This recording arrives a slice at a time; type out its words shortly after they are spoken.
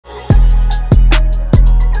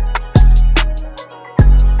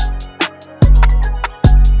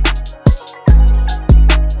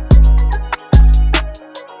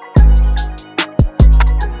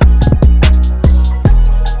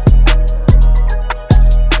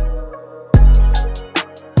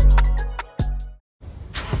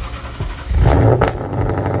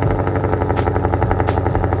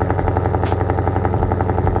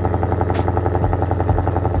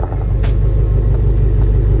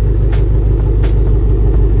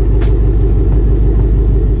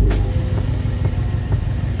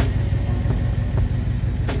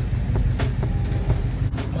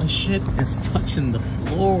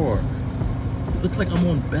looks like I'm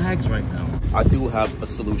on bags right now. I do have a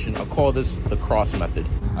solution. I call this the cross method.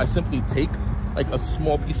 I simply take like a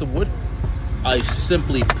small piece of wood. I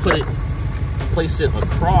simply place it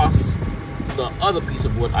across the other piece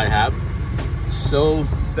of wood I have, so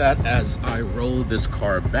that as I roll this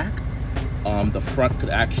car back, the front could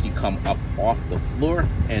actually come up off the floor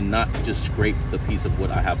and not just scrape the piece of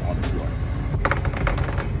wood I have on the floor.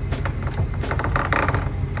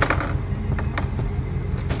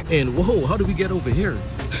 And whoa, how did we get over here?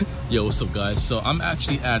 Yo, what's up guys? So I'm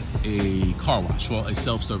actually at a car wash, well, a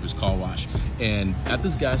self-service car wash. And at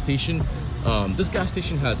this gas station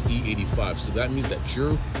has E85. So that means that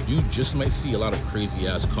you just might see a lot of crazy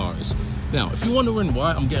ass cars. Now, if you're wondering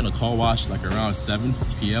why I'm getting a car wash like around 7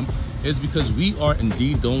 p.m, it's because we are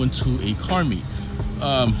indeed going to a car meet.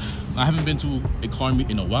 I haven't been to a car meet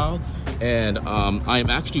in a while, and I am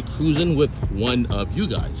actually cruising with one of you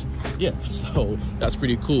guys. Yeah, so that's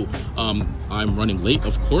pretty cool. I'm running late,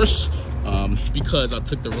 of course, because I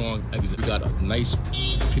took the wrong exit. We got a nice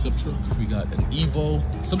pickup truck. We got an Evo.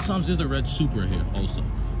 Sometimes there's a red Supra here also.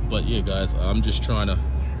 But yeah, guys, I'm just trying to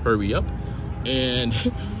hurry up and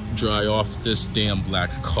dry off this damn black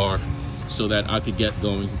car so that I could get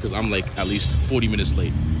going, because I'm like at least 40 minutes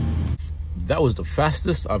late. That was the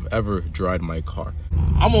fastest I've ever dried my car.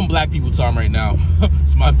 I'm on black people time right now.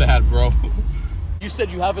 It's my bad, bro. You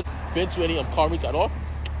said you haven't been to any car meets at all?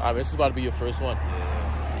 This is about to be your first one.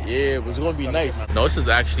 Yeah, it was gonna be nice. No, this is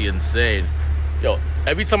actually insane. Yo,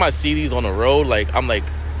 every time I see these on the road, I'm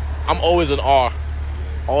always in awe.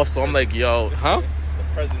 Also, I'm like, yo, huh?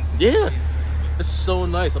 The presence. Yeah, it's so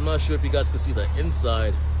nice. I'm not sure if you guys can see the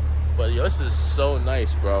inside, but yo, this is so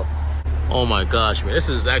nice, bro. Oh my gosh, man, this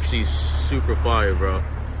is actually super fire, bro.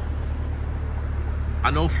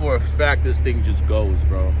 I know for a fact this thing just goes,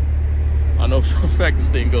 bro. I know for a fact this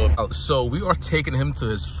thing goes. So we are taking him to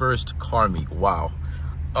his first car meet. Wow.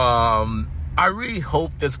 I really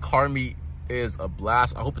hope this car meet is a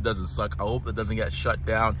blast. I hope it doesn't suck. I hope it doesn't get shut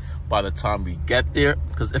down by the time we get there.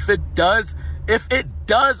 Because if it does,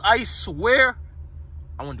 I swear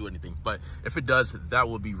I won't do anything. But if it does, that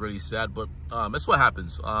would be really sad. But that's what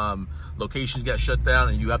happens. Locations get shut down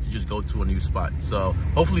and you have to just go to a new spot. So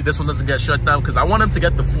hopefully this one doesn't get shut down, because I want him to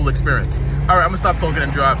get the full experience. All right, I'm gonna stop talking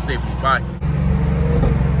and drive safely. Bye.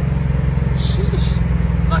 Sheesh.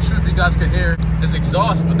 I'm not sure if you guys can hear his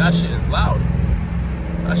exhaust, but that shit is loud.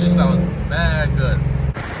 That shit sounds mad good.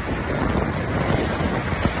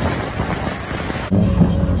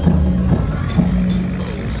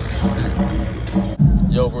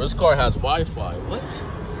 Yo, bro, this car has Wi-Fi. What?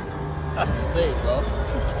 That's insane, bro.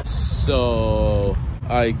 So,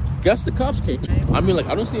 I guess the cops came. I mean,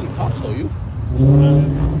 I don't see any cops, though, you?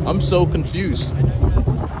 I'm so confused.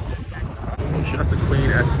 Oh, shit, that's a clean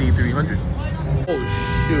SC300. Oh,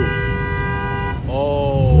 shoot.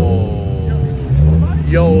 Oh.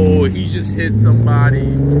 Yo, he just hit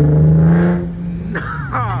somebody.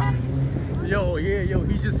 Yo,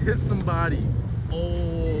 he just hit somebody.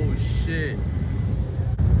 Oh, shit.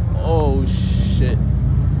 Oh shit.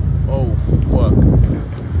 Oh fuck.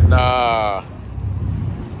 Nah.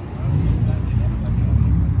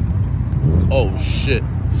 Oh shit.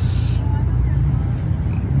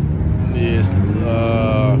 Yes,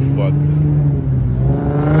 fuck.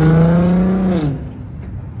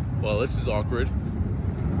 Well, this is awkward.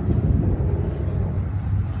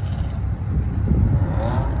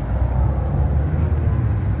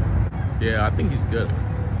 Yeah, I think he's good.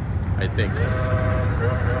 I think.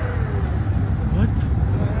 What?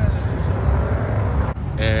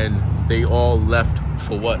 And they all left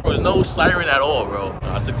for what? There was no siren at all, bro.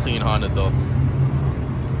 That's a clean Honda, though.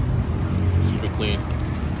 Super clean.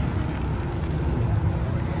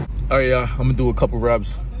 All right, yeah, I'm gonna do a couple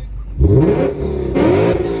revs.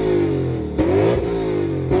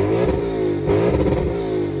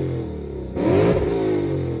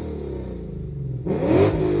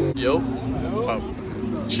 Yo.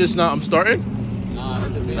 Shit's not, I'm starting?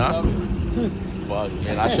 Nah? Fuck,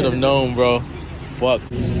 man, I should have known, bro. Fuck.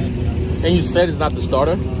 And you said it's not the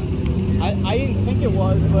starter? I didn't think it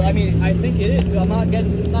was, but I mean, I think it is, because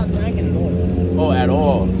it's not cranking at all. Oh, at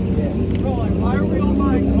all? Yeah. Bro, why are we all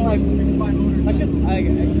I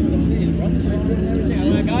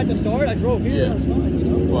got the start, I drove here, that was fine, you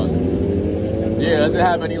know? Fuck. Yeah, does it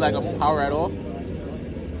have any, a power at all?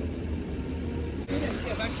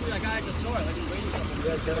 Eventually, I got it to start,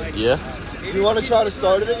 waiting. Yeah? Do you want to try to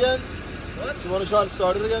start it again? What? Do you want to try to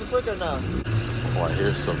start it again quick or not? Oh, I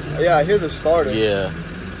hear something. Yeah, I hear the starter. Yeah.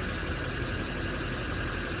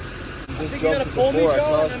 I think you gotta pull me,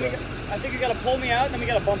 Joe, I think you gotta pull me out, and then we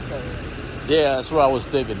gotta bump start. Yeah, that's what I was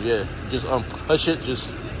thinking, yeah. Just, that shit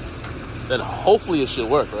just then hopefully it should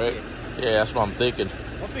work, right? Yeah, that's what I'm thinking.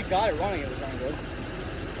 Once we got it running, it was running good.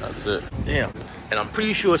 That's it. Damn. And I'm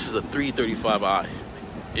pretty sure this is a 335i.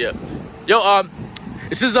 Yeah. Yo,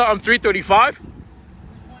 this is 335?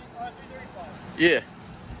 335. Yeah.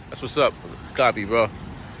 That's what's up. Copy, bro.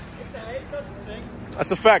 It's a 8, doesn't stink.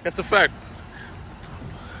 That's a fact. That's a fact.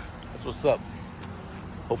 That's what's up.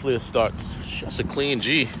 Hopefully it starts. That's a clean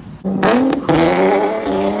G.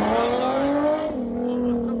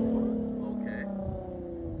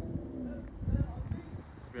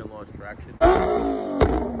 Lost traction.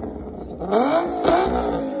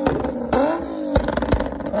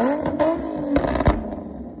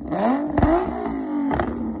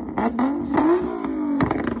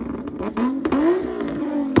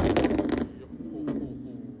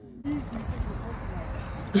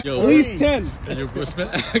 Yo, at least 10. And your bro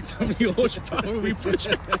spent X how many horsepower we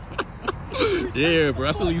pushing? Yeah, bro,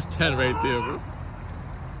 that's at least 10 right there, bro.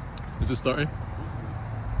 Is it starting?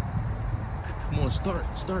 Come on, start.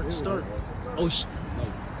 Oh, shit.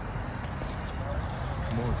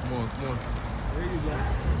 Come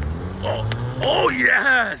on. Oh,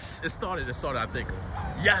 yes! It started, I think.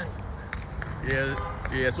 Yes! Yeah,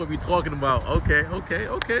 that's what we're talking about. Okay.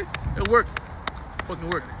 It worked. Fucking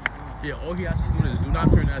worked. Yeah, all he has to do is do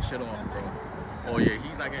not turn that shit off, bro. Oh, yeah,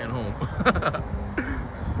 he's not getting home.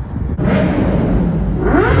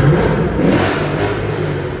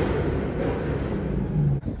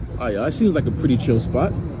 Oh, yeah, it seems like a pretty chill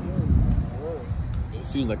spot. It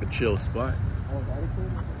seems like a chill spot.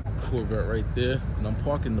 Corvette right there. And I'm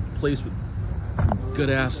parking the place with some good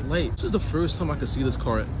ass light. This is the first time I could see this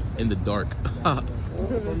car in the dark. Oh,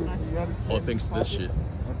 thanks to this shit.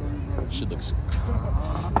 Shit looks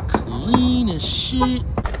clean as shit.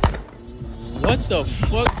 What the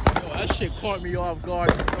fuck? Yo, that shit caught me off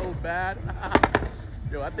guard so bad.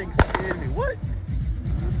 Yo, that thing scared me. What?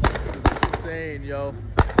 This is insane, yo.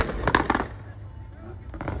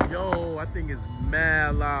 Yo, that thing is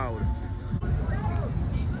mad loud.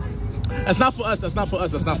 That's not for us.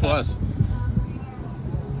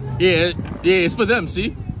 Yeah, it's for them,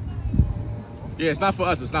 see? Yeah, it's not for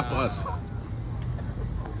us.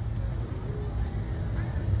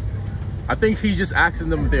 I think he's just asking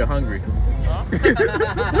them if they're hungry. Huh?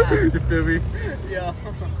 You feel me? Yeah.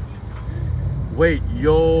 Wait,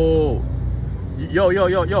 yo. Y'all,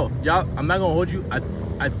 I'm not gonna hold you. I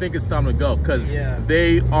think it's time to go, because yeah,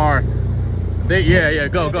 go.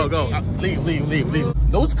 Leave.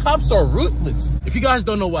 Those cops are ruthless. If you guys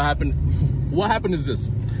don't know what happened is this.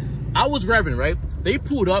 I was revving, right? They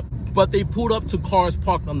pulled up, but they pulled up to cars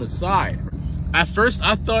parked on the side. At first,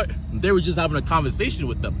 I thought they were just having a conversation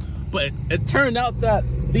with them, but it turned out that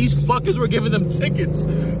these fuckers were giving them tickets.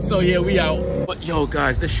 So yeah, we out. But yo,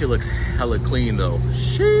 guys, this shit looks hella clean though.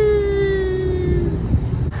 Sheesh.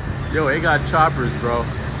 Yo, they got choppers, bro.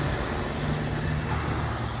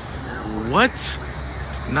 What?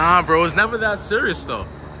 Nah, bro, it's never that serious though.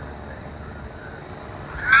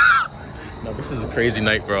 No, this is a crazy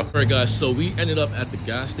night, bro. All right, guys, so we ended up at the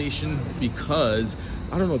gas station because,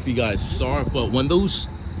 I don't know if you guys saw it, but when those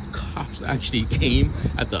cops actually came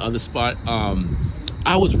at the other spot,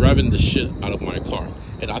 I was revving the shit out of my car.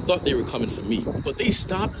 And I thought they were coming for me. But they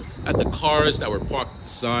stopped at the cars that were parked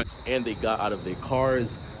outside, and they got out of their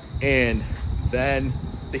cars. And then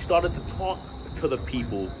they started to talk to the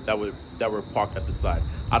people that were parked at the side.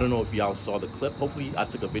 I don't know if y'all saw the clip. Hopefully I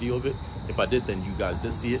took a video of it. If I did, then you guys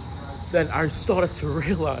did see it. Then I started to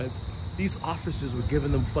realize these officers were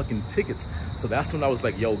giving them fucking tickets. So that's when I was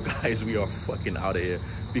like, yo guys, we are fucking out of here.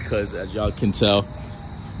 Because as y'all can tell,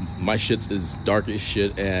 my shit is dark as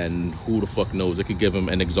shit, and who the fuck knows, it could give them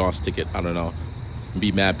an exhaust ticket. I don't know,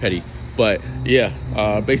 be mad petty. But yeah,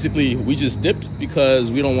 basically we just dipped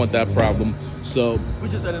because we don't want that problem. So we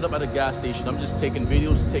just ended up at a gas station. I'm just taking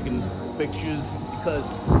videos, taking pictures,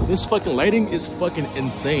 because this fucking lighting is fucking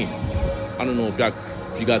insane. I don't know if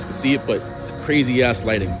you guys can see it, but crazy ass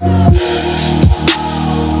lighting.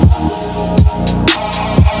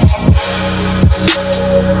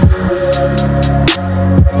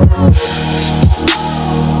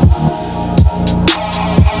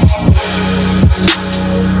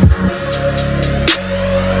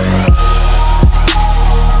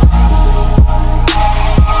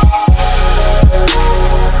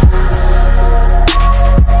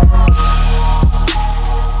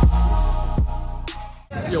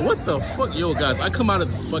 Yo, what the fuck? Yo, guys, I come out of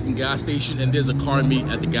the fucking gas station and there's a car meet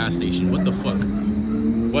at the gas station. What the fuck?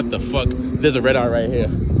 What the fuck? There's a red eye right here.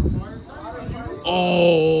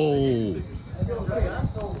 Oh.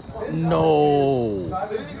 No.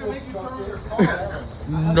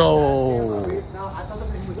 No.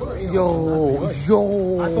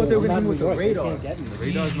 Yo. I thought they were gonna hit me with the radar.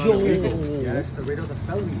 Radar's not illegal. Yes, the radar's a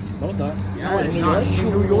felony. No, it's not. Yeah, it's not. In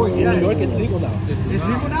New York, In New York, it's legal now. It's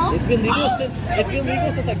legal now? It's been legal since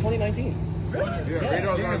like 2019.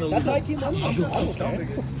 Yeah, that's why I keep running. I don't care.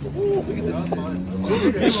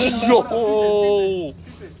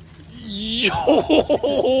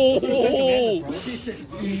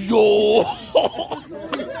 Yo.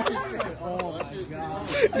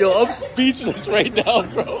 Yo, I'm speechless right now,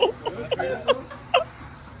 bro.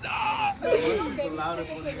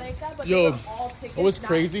 Yo, what was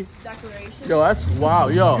crazy? Yo, that's wow,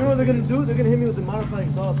 yo. You know what they're gonna do? They're gonna hit me with the modified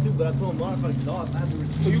exhaust too, but I told them modified exhaust. I have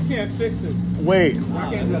to So you can't fix it. Wait. You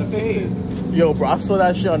can't fix it. Yo, bro, I saw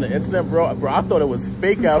that shit on the internet, bro. Bro, I thought it was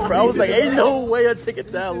fake out, bro. I was like, ain't no way a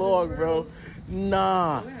ticket that long, bro.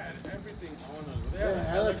 Nah. They had everything on them. They had a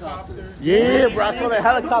helicopter. Yeah, bro, I saw that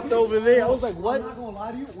helicopter over there. I was like, what? I'm not gonna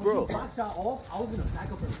lie to you. When Bro. you got shot off, I was gonna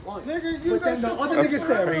back up and run. Nigga, you But guys then the took other That's nigga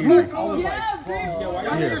said, crazy. "Look." I was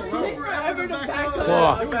forever to back up.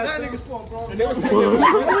 Fuck. It was that nigga's fault, bro. It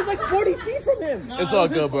was like 40 feet from him. It's all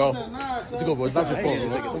good, bro. It's good, bro. It's not your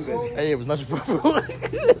fault, bro. Hey, it was not your fault, bro.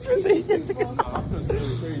 It's for saying you get ticket.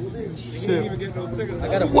 Shit. I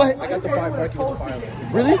got a what? I got the fire parking with the fire.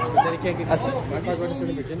 Really? Then he can't get my car's registered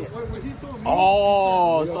in Virginia.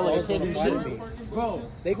 Oh, so like, I can't do shit. Bro,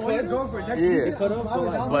 They call your could. girlfriend. Next Yeah. week, They could have,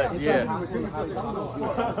 But yeah.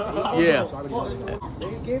 Yeah.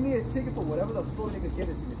 They gave me a ticket for whatever the fuck niggas give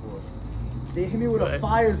it to me for. They hit me with a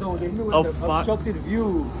fire zone. They hit me with an obstructed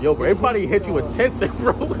view. Yo, bro, everybody hit you with tents,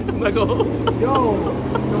 bro. Like, oh. Yo,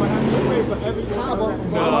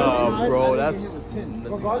 Nah, bro, that's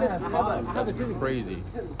regardless, I have a ticket. crazy.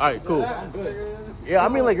 All right, cool. Yeah, I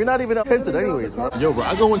mean, like, you're not even tented anyways, bro. Yo, bro,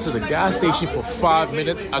 I go into the gas station for 5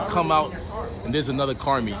 minutes. I come out, and there's another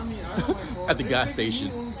car meet at the gas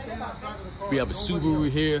station. We have a Subaru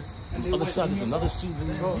here. On the other side, there's another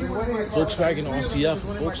Subaru. Volkswagen RCF,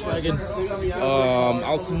 Volkswagen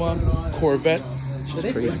Altima, Corvette.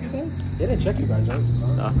 Shit's crazy. They didn't check you guys, right?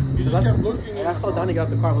 Nah. When I saw Donnie get out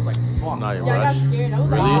the car, I was like, fuck. Nah, you're Yeah, I got right. scared. I was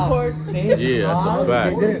Really? like, awkward. Yeah, that's a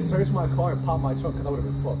fact. They didn't search my car and pop my trunk because I would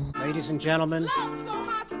have been fucked. Ladies and gentlemen,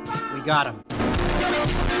 we got him.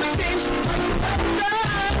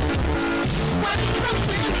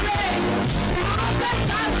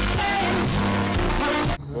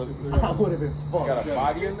 I would have been fucked. Got a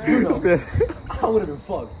body in there? You know, I would have been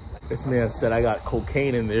fucked. This man said I got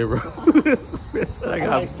cocaine in there, bro. This man said I I got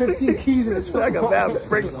got like 15 keys in the trunk. I got bad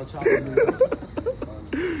bricks.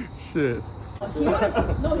 Shit. He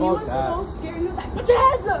was so scared. He was like, put your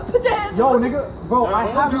hands up, put your hands Yo, up. nigga, bro, I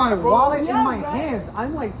have my wallet in Yeah, my bro. hands.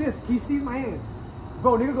 I'm like this. He sees my hands.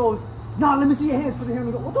 Bro, nigga goes, nah, let me see your hands. Put your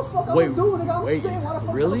hand. What the fuck Wait, I'm doing, nigga? I'm wait, saying, why the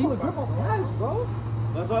fuck really? should I pull a grip on my ass, bro?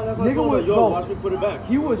 That's why Nigga I told was, him, yo, bro, watch me put it back.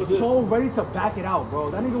 he was so ready to back it out,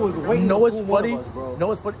 bro. That nigga was waiting. You know to what's pull one funny? of us, bro. No,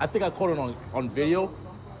 what's funny? I think I caught it on video.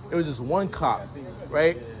 It was just one cop,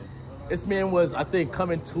 right? This man was, I think,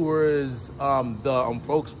 coming towards the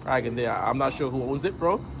Volkswagen there. I'm not sure who was it,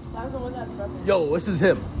 bro. That was the one that threatened me. Yo, this is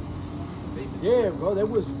him. Yeah, bro, that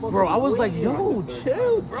was fucking Bro, I was like, waiting. yo,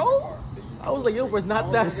 chill, bro. I was like, yo, bro, it's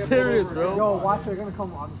not that serious, bro. Yo, watch, they're gonna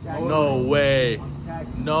come on. No way.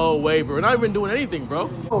 No way, bro. We're not even doing anything, bro.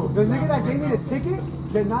 Yo, the nigga that gave me the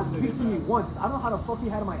ticket did not speak to me once. I don't know how the fuck he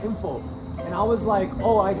had my info. And I was like,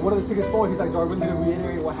 oh, what are the tickets for? He's like, do I really need to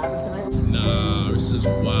reiterate what happened tonight? Nah, this is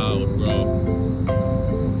wild,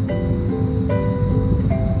 bro.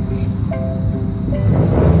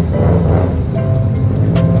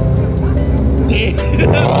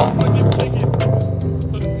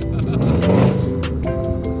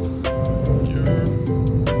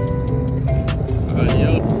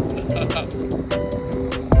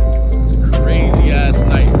 It's a crazy ass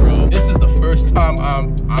night, bro. This is the first time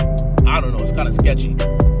I don't know, it's kind of sketchy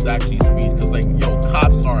to actually speed because, like, yo,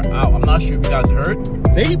 cops are out. I'm not sure if you guys heard.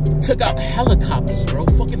 They took out helicopters, bro.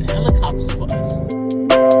 Fucking helicopters for us.